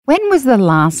When was the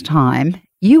last time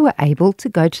you were able to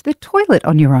go to the toilet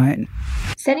on your own?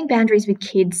 Setting boundaries with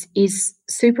kids is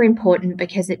super important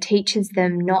because it teaches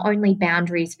them not only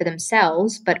boundaries for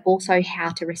themselves, but also how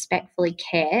to respectfully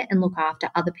care and look after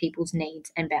other people's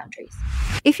needs and boundaries.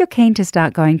 If you're keen to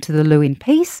start going to the loo in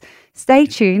peace, stay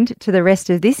tuned to the rest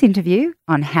of this interview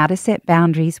on how to set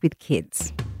boundaries with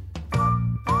kids.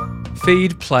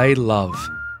 Feed, Play, Love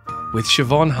with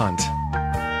Siobhan Hunt.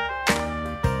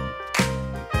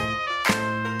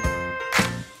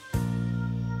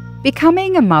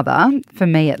 Becoming a mother, for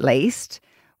me at least,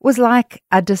 was like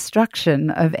a destruction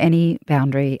of any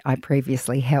boundary I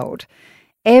previously held.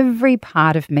 Every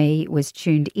part of me was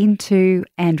tuned into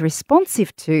and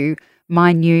responsive to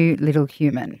my new little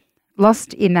human.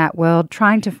 Lost in that world,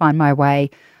 trying to find my way,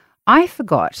 I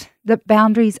forgot that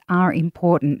boundaries are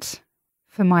important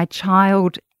for my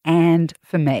child and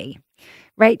for me.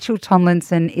 Rachel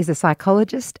Tomlinson is a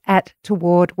psychologist at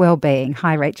Toward Wellbeing.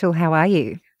 Hi, Rachel. How are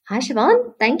you? Hi,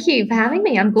 Siobhan. Thank you for having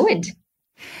me. I'm good.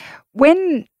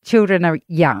 When children are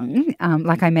young,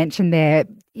 like I mentioned there,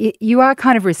 you are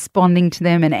kind of responding to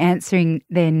them and answering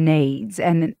their needs,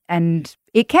 and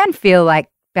it can feel like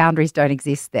boundaries don't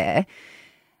exist there,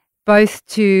 both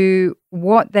to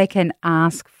what they can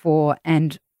ask for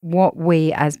and what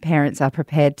we as parents are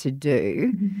prepared to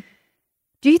do. Mm-hmm.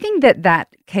 Do you think that that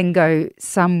can go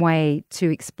some way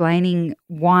to explaining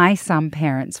why some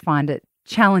parents find it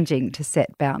challenging to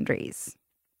set boundaries?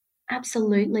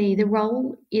 Absolutely. The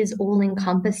role is all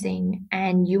encompassing,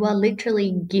 and you are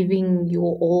literally giving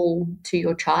your all to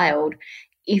your child.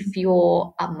 If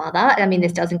you're a mother, I mean,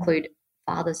 this does include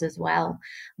fathers as well,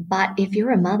 but if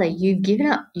you're a mother, you've given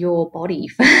up your body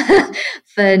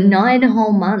for 9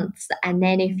 whole months. And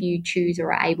then if you choose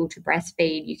or are able to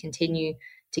breastfeed, you continue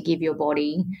to give your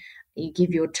body, you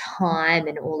give your time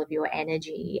and all of your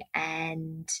energy,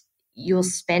 and you're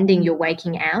spending your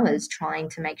waking hours trying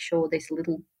to make sure this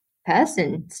little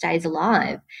person stays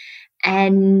alive.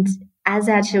 And as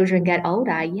our children get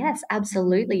older, yes,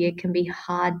 absolutely, it can be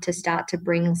hard to start to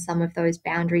bring some of those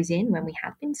boundaries in when we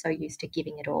have been so used to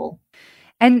giving it all.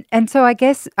 And so I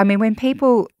guess, I mean, when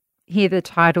people hear the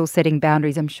title Setting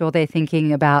Boundaries, I'm sure they're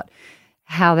thinking about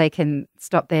how they can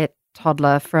stop their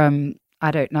toddler from,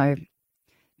 I don't know,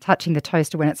 touching the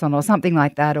toaster when it's on or something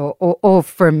like that, or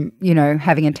from, you know,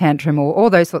 having a tantrum or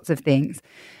all those sorts of things.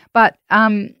 But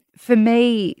for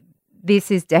me,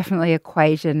 this is definitely an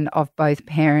equation of both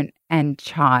parent and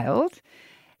child.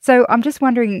 So I'm just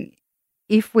wondering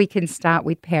if we can start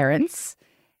with parents.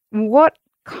 What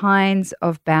kinds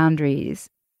of boundaries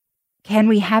can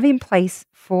we have in place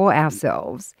for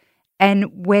ourselves,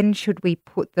 and when should we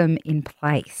put them in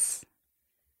place?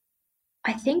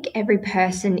 I think every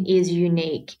person is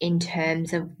unique in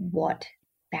terms of what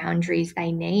boundaries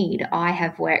they need. I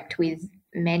have worked with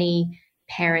many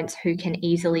parents who can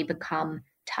easily become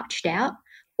touched out,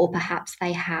 or perhaps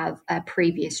they have a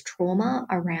previous trauma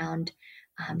around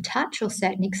touch or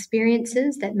certain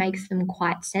experiences that makes them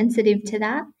quite sensitive to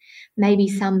that. Maybe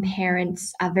some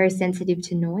parents are very sensitive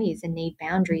to noise and need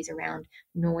boundaries around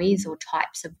noise or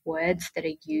types of words that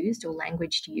are used or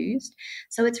language used.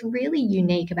 So it's really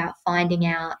unique about finding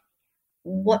out,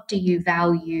 what do you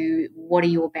value? What are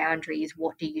your boundaries?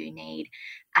 What do you need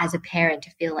as a parent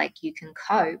to feel like you can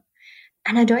cope?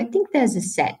 And I don't think there's a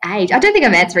set age. I don't think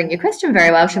I'm answering your question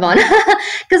very well, Siobhan,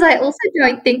 because I also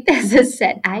don't think there's a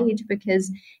set age,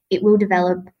 because it will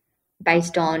develop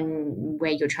based on where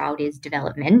your child is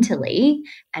developmentally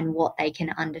and what they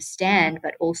can understand,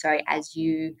 but also as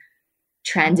you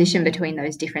transition between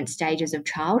those different stages of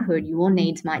childhood, your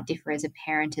needs might differ as a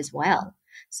parent as well.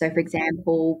 So, for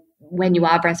example, when you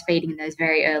are breastfeeding in those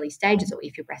very early stages, or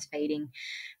if you're breastfeeding,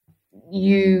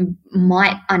 you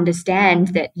might understand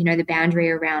that, you know, the boundary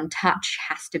around touch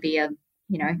has to be a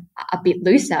bit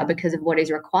looser because of what is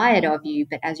required of you.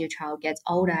 But as your child gets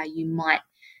older, you might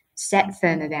set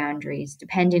firmer boundaries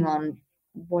depending on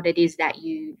what it is that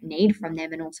you need from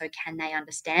them, and also can they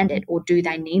understand it, or do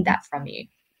they need that from you?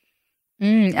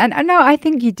 And no, I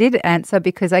think you did answer,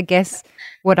 because I guess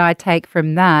what I take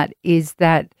from that is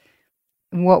that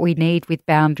what we need with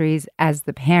boundaries as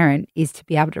the parent is to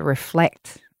be able to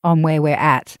reflect on where we're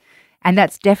at. And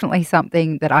that's definitely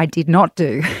something that I did not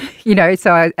do,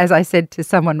 So as I said to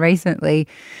someone recently,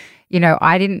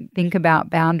 I didn't think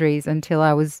about boundaries until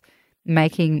I was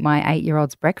making my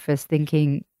 8-year-old's breakfast,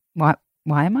 thinking, why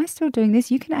am I still doing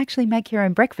this? You can actually make your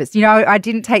own breakfast. I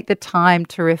didn't take the time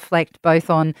to reflect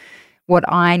both on what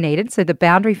I needed. So the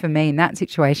boundary for me in that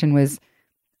situation was,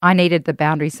 I needed the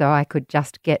boundary so I could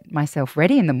just get myself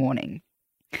ready in the morning.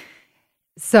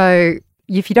 So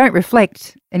if you don't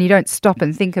reflect and you don't stop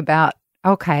and think about,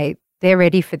 okay, they're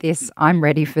ready for this, I'm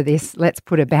ready for this, let's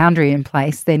put a boundary in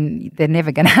place, then they're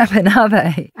never going to happen, are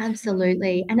they?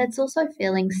 Absolutely. And it's also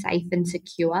feeling safe and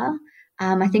secure.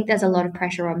 I think there's a lot of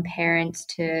pressure on parents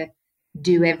to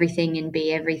do everything and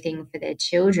be everything for their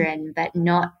children, but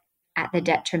not at the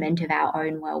detriment of our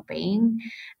own well-being.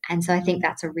 And so I think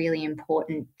that's a really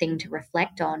important thing to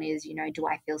reflect on is, do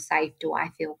I feel safe? Do I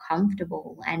feel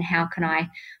comfortable? And how can I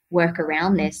work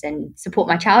around this and support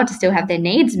my child to still have their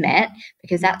needs met?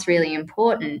 Because that's really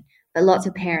important. But lots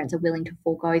of parents are willing to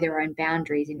forego their own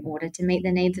boundaries in order to meet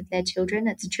the needs of their children.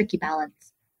 It's a tricky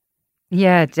balance.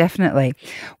 Yeah, definitely.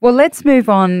 Well, let's move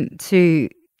on to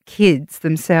kids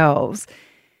themselves.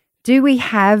 Do we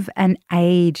have an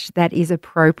age that is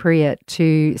appropriate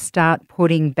to start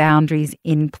putting boundaries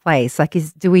in place? Like,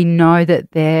 do we know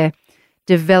that they're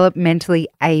developmentally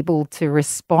able to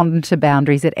respond to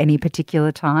boundaries at any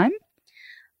particular time?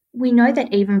 We know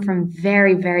that even from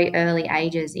very, very early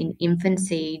ages in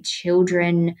infancy,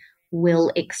 children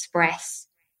will express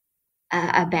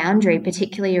a boundary,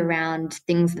 particularly around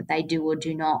things that they do or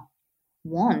do not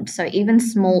want. So even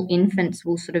small infants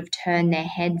will sort of turn their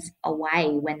heads away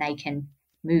when they can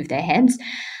move their heads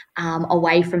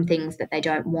away from things that they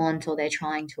don't want or they're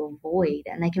trying to avoid.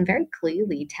 And they can very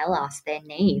clearly tell us their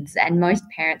needs. And most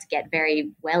parents get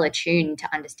very well attuned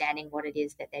to understanding what it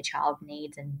is that their child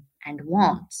needs and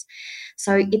wants.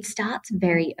 So it starts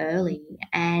very early,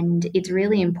 and it's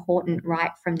really important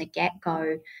right from the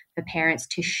get-go for parents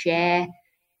to share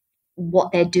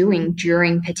what they're doing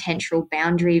during potential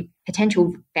boundary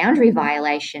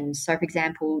violations. So, for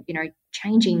example,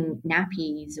 changing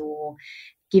nappies or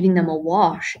giving them a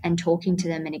wash and talking to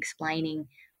them and explaining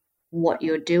what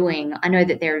you're doing. I know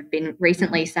that there have been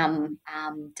recently some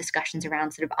discussions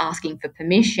around sort of asking for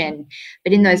permission,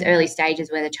 but in those early stages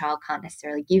where the child can't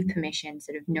necessarily give permission,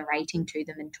 sort of narrating to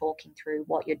them and talking through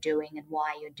what you're doing and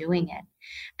why you're doing it.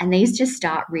 And these just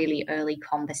start really early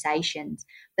conversations.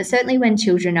 But certainly when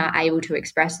children are able to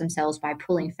express themselves by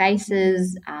pulling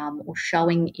faces or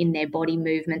showing in their body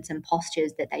movements and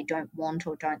postures that they don't want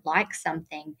or don't like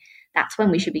something, that's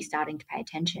when we should be starting to pay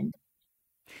attention.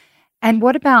 And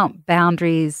what about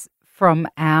boundaries from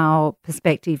our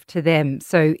perspective to them?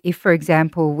 So if, for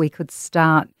example, we could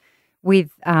start with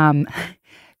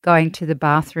going to the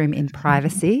bathroom in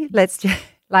privacy, let's just,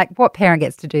 like, what parent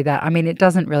gets to do that? I mean, it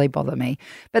doesn't really bother me.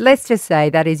 But let's just say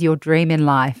that is your dream in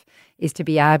life, is to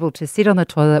be able to sit on the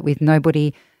toilet with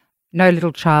nobody, no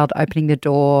little child opening the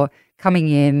door, coming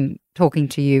in, talking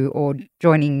to you or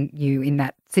joining you in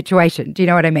that situation. Do you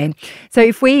know what I mean? So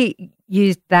if we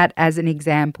use that as an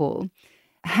example,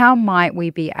 how might we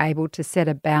be able to set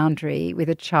a boundary with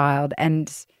a child,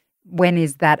 and when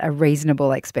is that a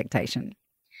reasonable expectation?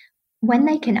 When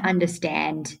they can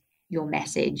understand your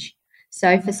message.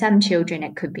 So for some children,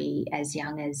 it could be as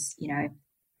young as,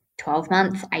 12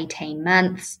 months, 18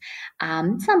 months.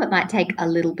 Some it might take a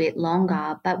little bit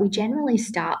longer, but we generally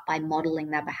start by modeling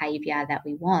the behavior that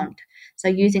we want. So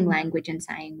using language and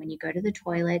saying, when you go to the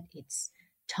toilet, it's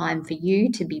time for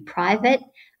you to be private.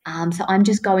 So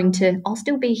I'll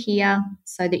still be here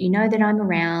so that you know that I'm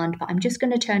around, but I'm just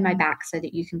going to turn my back so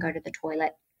that you can go to the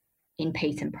toilet in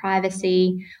peace and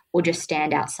privacy, or just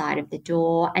stand outside of the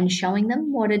door, and showing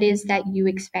them what it is that you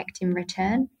expect in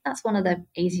return. That's one of the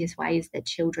easiest ways that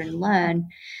children learn.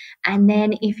 And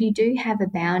then if you do have a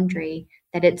boundary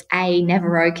that it's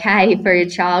never okay for your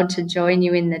child to join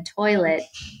you in the toilet,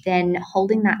 then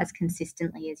holding that as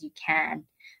consistently as you can,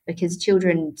 because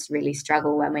children really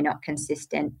struggle when we're not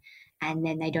consistent and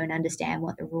then they don't understand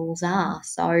what the rules are.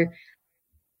 So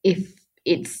if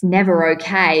it's never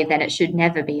okay, then it should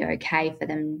never be okay for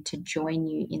them to join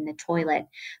you in the toilet.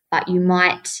 But you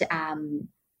might,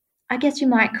 you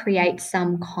might create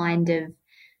some kind of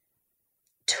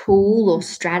tool or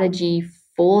strategy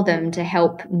for them to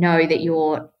help know that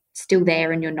you're still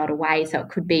there and you're not away. So it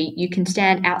could be, you can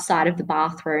stand outside of the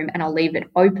bathroom and I'll leave it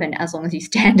open as long as you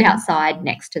stand outside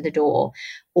next to the door,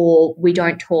 or we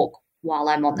don't talk while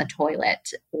I'm on the toilet,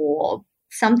 or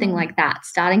something like that,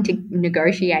 starting to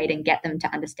negotiate and get them to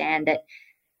understand that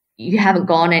you haven't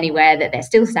gone anywhere, that they're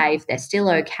still safe, they're still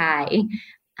okay,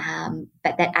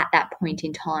 but that at that point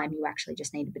in time, you actually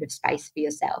just need a bit of space for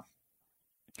yourself.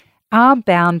 Are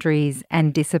boundaries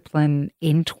and discipline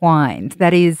entwined?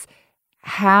 That is,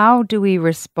 how do we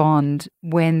respond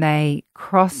when they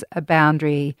cross a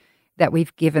boundary that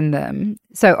we've given them?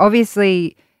 So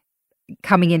obviously,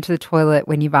 coming into the toilet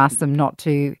when you've asked them not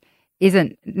to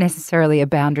isn't necessarily a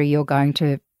boundary you're going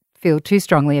to feel too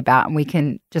strongly about, and we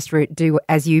can just do,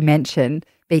 as you mentioned,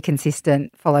 be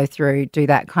consistent, follow through, do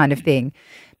that kind of thing.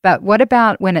 But what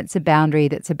about when it's a boundary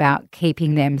that's about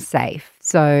keeping them safe?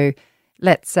 So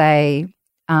let's say,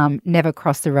 never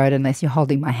cross the road unless you're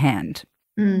holding my hand.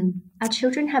 Our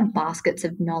children have baskets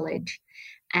of knowledge,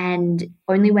 and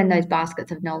only when those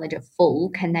baskets of knowledge are full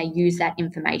can they use that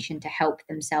information to help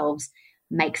themselves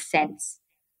make sense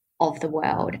of the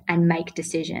world and make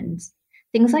decisions.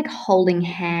 Things like holding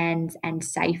hands and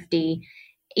safety,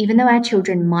 even though our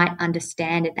children might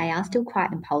understand it, they are still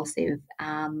quite impulsive.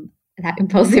 That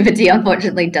impulsivity,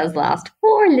 unfortunately, does last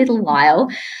for a little while.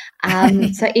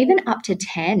 So even up to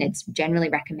 10, it's generally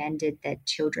recommended that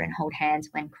children hold hands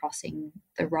when crossing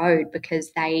the road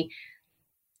because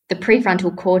the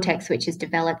prefrontal cortex, which is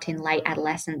developed in late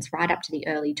adolescence right up to the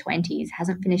early 20s,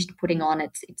 hasn't finished putting on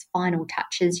its final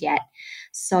touches yet.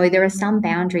 So there are some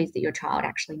boundaries that your child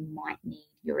actually might need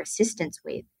your assistance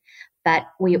with. But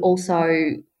we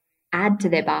also add to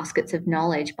their baskets of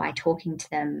knowledge by talking to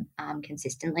them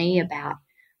consistently about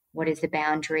what is the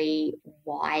boundary,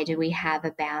 why do we have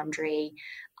a boundary,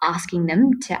 asking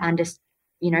them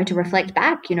to reflect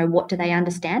back, what do they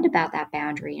understand about that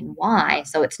boundary and why?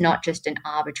 So it's not just an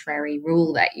arbitrary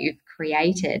rule that you've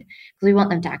created, because we want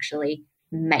them to actually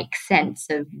make sense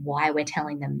of why we're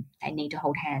telling them they need to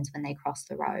hold hands when they cross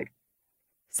the road.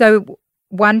 So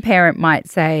one parent might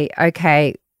say,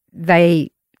 okay,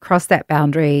 they crossed that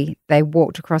boundary, they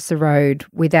walked across the road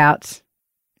without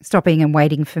stopping and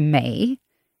waiting for me.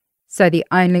 So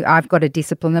I've got to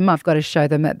discipline them. I've got to show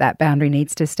them that boundary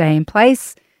needs to stay in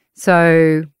place.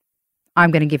 So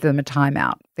I'm going to give them a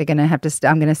timeout. They're going to have to,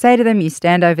 I'm going to say to them, you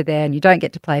stand over there and you don't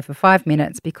get to play for 5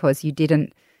 minutes because you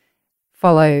didn't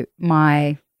follow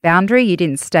my boundary. You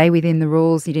didn't stay within the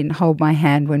rules. You didn't hold my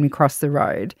hand when we crossed the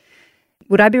road.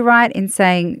 Would I be right in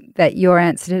saying that your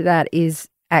answer to that is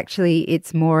actually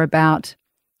it's more about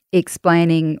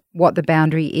explaining what the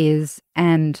boundary is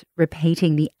and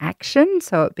repeating the action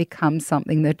so it becomes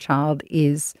something the child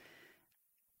is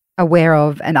aware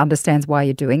of and understands why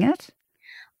you're doing it?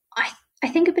 I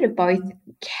think a bit of both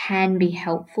can be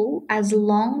helpful as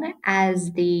long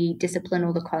as the discipline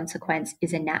or the consequence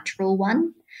is a natural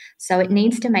one. So it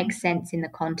needs to make sense in the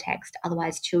context.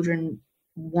 Otherwise, children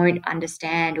won't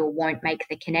understand or won't make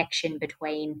the connection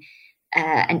between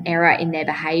an error in their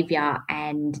behaviour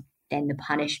and then the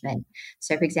punishment.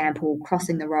 So, for example,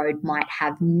 crossing the road might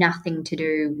have nothing to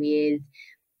do with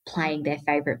playing their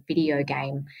favourite video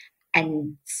game.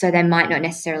 And so they might not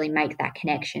necessarily make that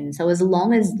connection. So as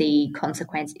long as the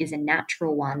consequence is a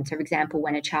natural one, so for example,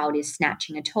 when a child is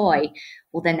snatching a toy,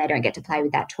 well, then they don't get to play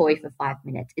with that toy for 5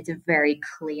 minutes. It's a very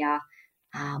clear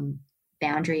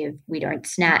boundary of we don't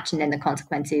snatch, and then the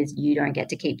consequence is you don't get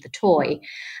to keep the toy.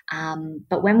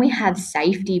 But when we have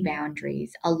safety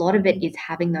boundaries, a lot of it is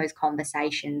having those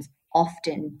conversations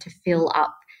often to fill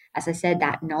up, as I said,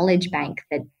 that knowledge bank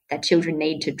that children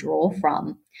need to draw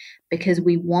from, because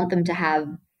we want them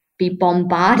to be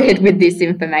bombarded with this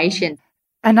information.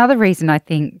 Another reason I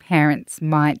think parents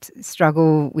might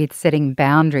struggle with setting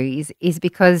boundaries is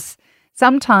because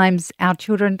sometimes our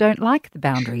children don't like the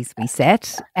boundaries we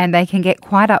set and they can get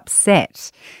quite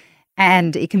upset.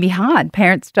 And it can be hard.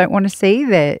 Parents don't want to see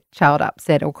their child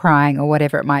upset or crying or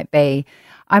whatever it might be.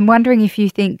 I'm wondering if you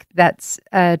think that's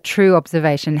a true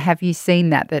observation. Have you seen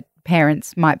that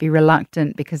parents might be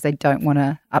reluctant because they don't want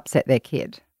to upset their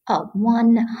kid? Oh,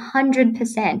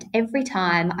 100%. Every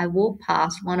time I walk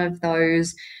past one of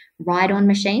those ride-on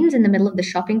machines in the middle of the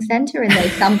shopping centre and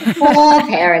there's some poor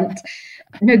parent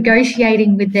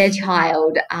negotiating with their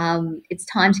child, it's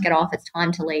time to get off, it's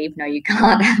time to leave, no, you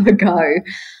can't have a go.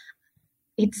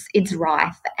 It's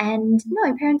rife. And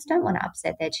no, parents don't want to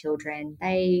upset their children.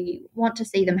 They want to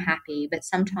see them happy, but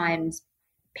sometimes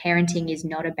parenting is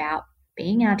not about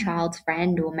being our child's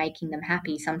friend or making them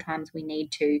happy. Sometimes we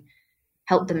need to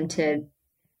help them to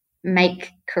make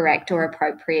correct or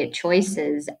appropriate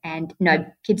choices. And no,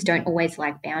 kids don't always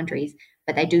like boundaries,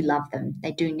 but they do love them.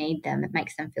 They do need them. It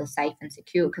makes them feel safe and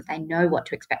secure because they know what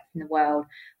to expect from the world,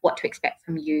 what to expect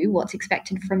from you, what's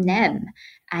expected from them.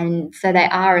 And so they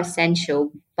are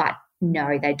essential, but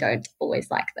no, they don't always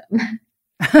like them.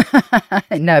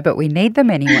 No, but we need them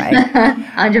anyway.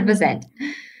 100%.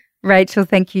 Rachel,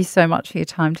 thank you so much for your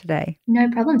time today. No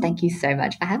problem. Thank you so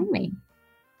much for having me.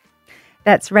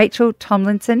 That's Rachel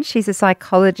Tomlinson. She's a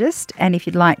psychologist, and if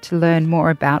you'd like to learn more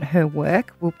about her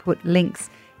work, we'll put links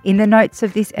in the notes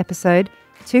of this episode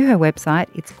to her website.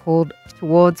 It's called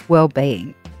Towards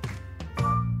Wellbeing.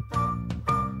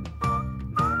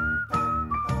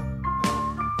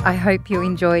 I hope you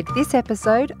enjoyed this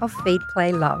episode of Feed,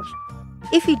 Play, Love.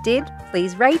 If you did,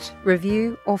 please rate,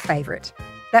 review or favourite.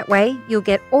 That way you'll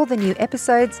get all the new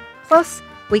episodes, plus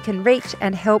we can reach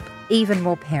and help even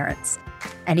more parents.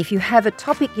 And if you have a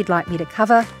topic you'd like me to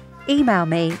cover, email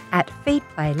me at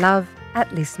feedplaylove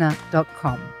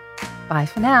listener.com. Bye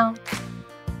for now.